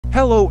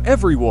Hello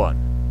everyone!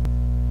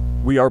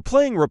 We are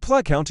playing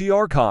Repleh County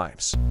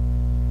Archives.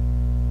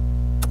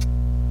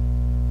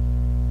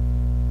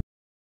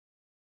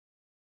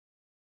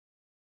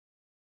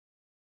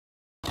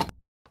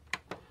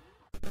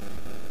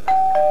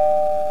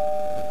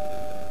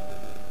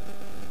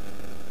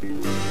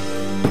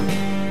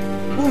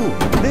 Ooh,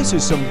 this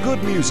is some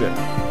good music.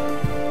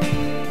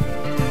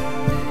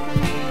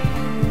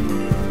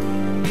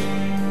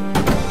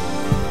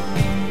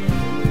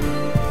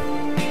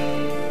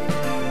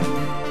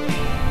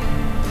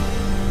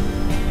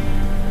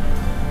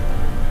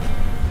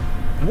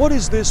 What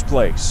is this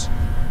place?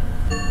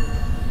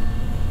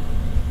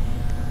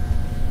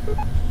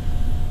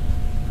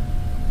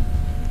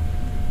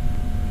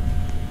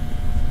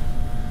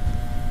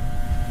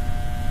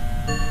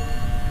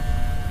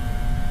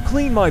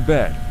 Clean my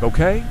bed,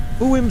 okay?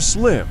 Ooh,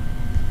 slim.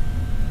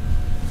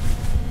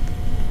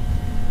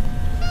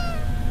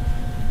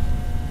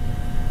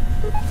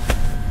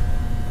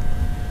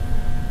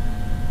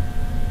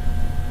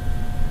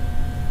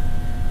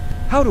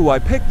 How do I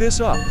pick this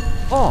up?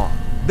 Ah,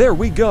 there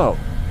we go.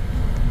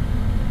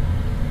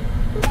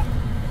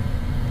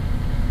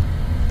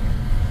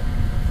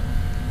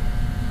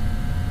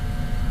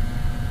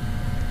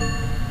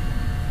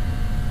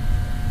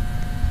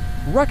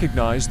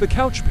 Recognize the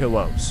couch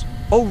pillows.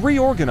 Oh,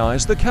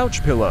 reorganize the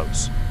couch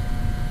pillows.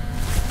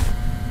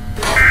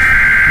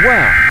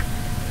 Wow.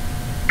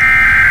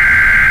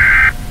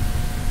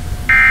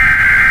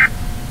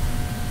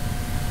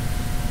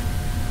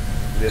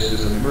 This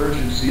is an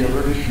emergency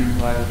alert issued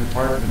by the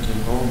Department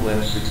of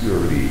Homeland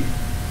Security.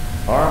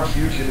 Armed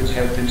fugitives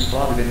have been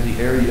spotted in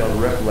the area of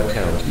Repleh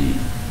County.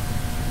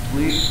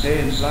 Please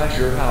stay inside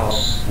your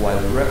house while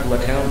the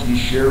Repleh County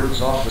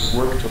Sheriff's Office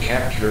work to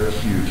capture the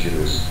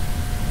fugitives.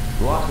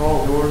 Lock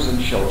all doors and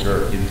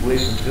shelter in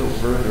place until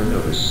further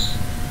notice.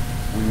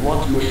 We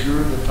want to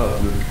assure the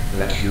public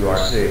that you are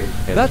safe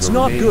and That's to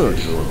not remain good.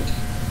 vigilant.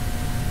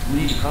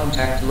 Please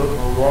contact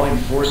local law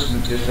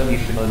enforcement if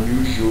anything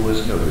unusual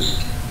is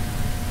noticed.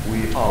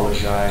 We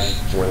apologize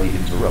for the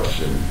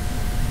interruption.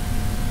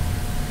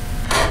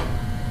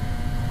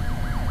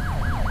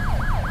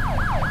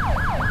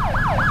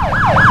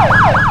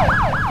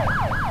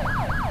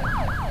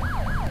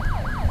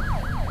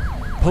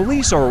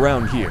 Police are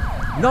around here.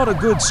 Not a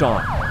good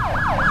sign.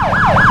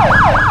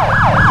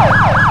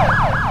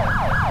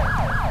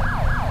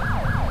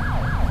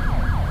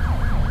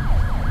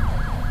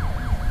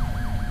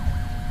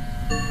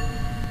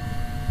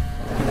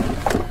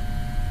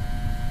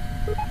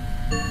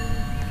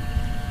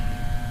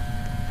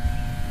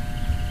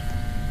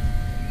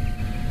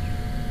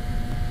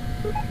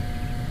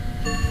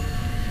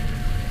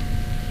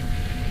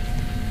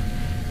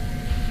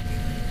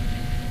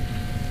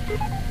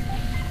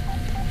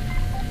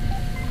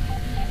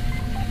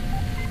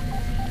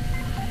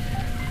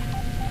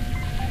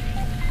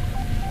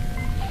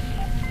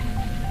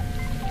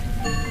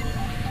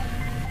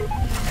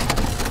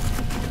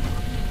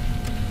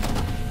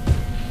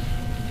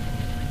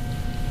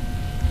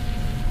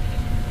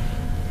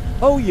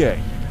 Oh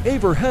yay,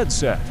 Aver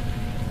headset.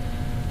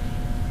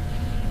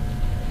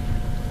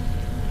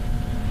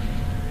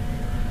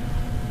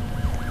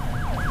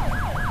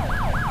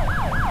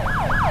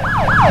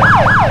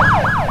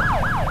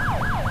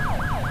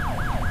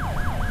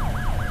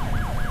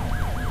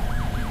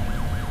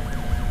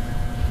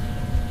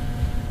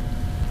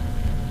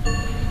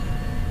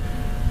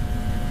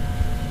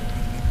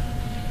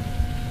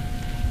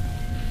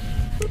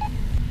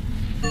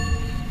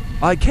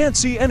 I can't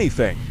see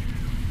anything.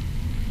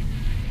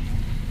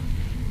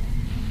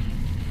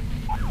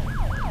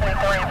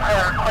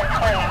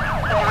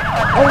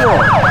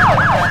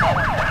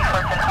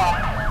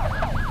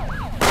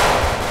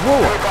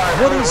 Whoa,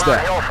 what is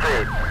that?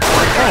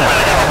 Oh,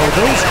 are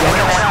those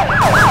guns?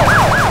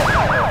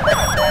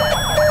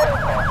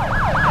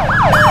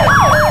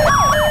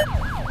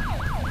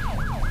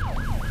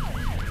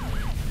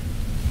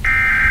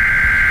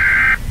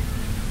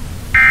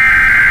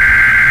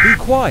 Be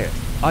quiet.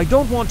 I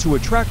don't want to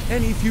attract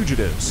any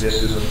fugitives.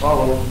 This is a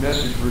follow-up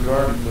message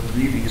regarding the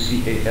previous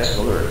CAS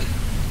alert.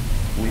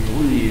 We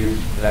believe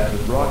that the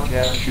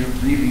broadcast you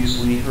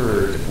previously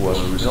heard was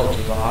a result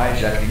of a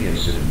hijacking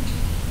incident.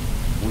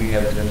 We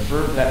have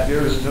confirmed that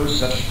there is no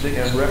such thing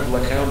as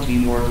Repleh County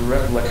nor the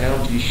Repleh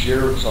County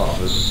Sheriff's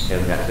Office,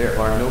 and that there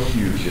are no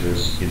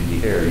fugitives in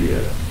the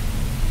area.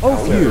 Oh,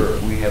 however,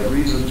 we have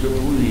reason to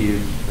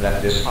believe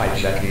that this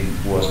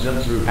hijacking was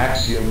done through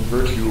Axiom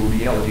virtual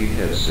reality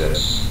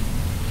headsets.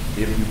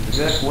 If you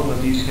possess one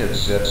of these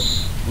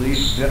headsets,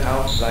 please step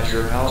outside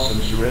your house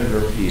and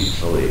surrender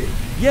peacefully.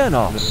 Yeah,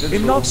 no,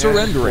 I'm not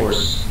surrendering. The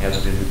Central Task Force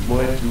has been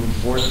deployed to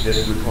enforce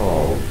this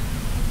recall.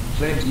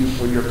 Thank you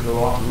for your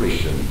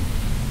cooperation.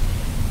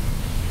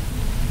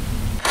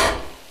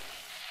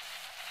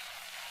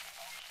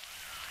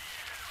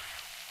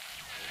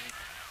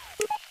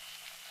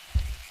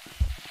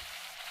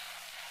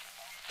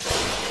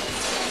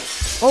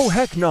 Oh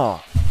heck nah.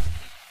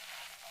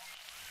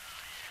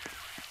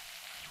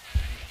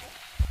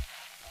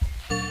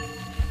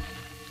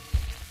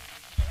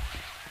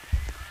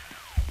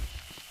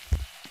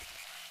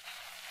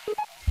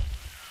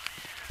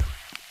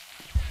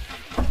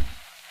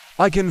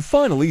 I can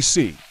finally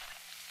see.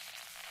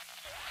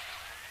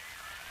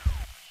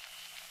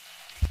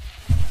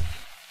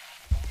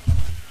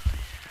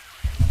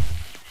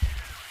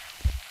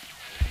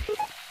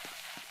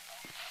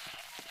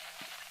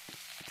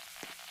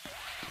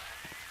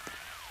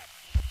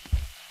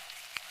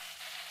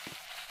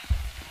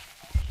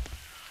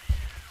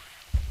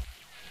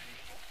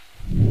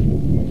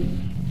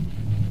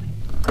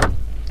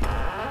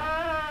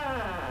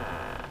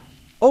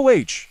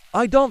 OH,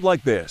 I don't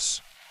like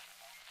this.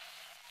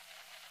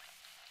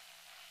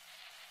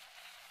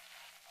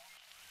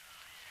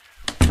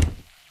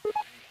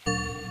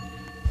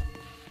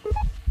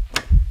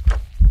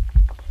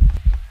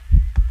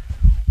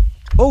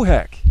 Oh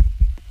heck.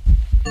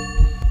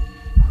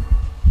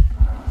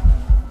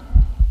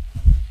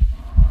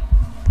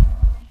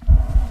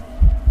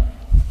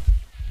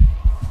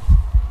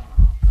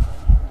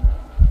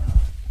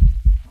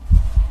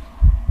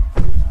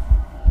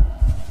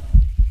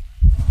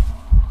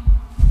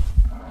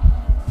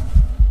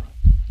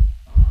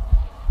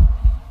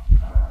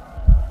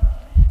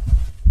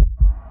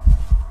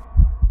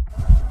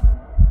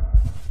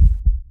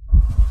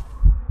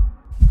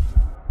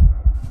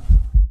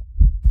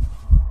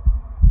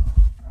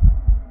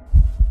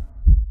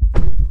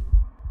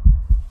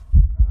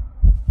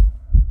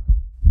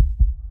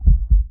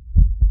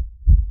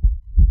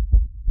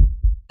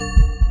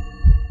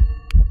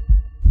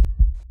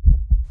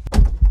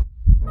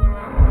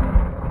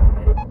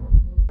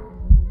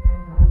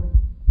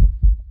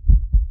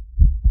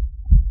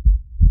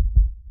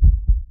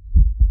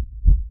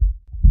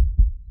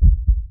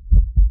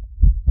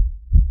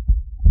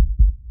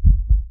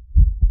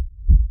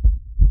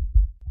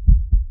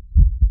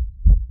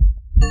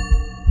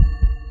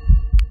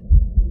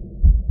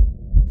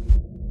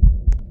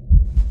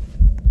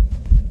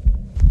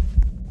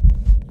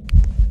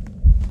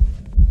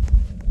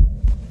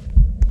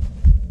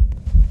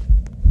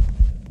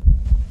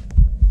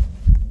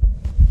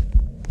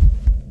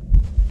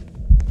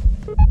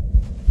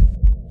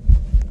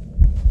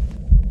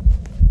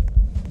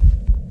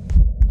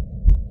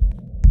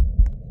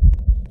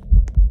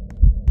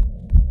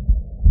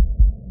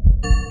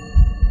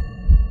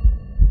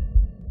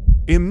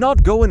 I'm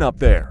not going up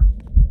there.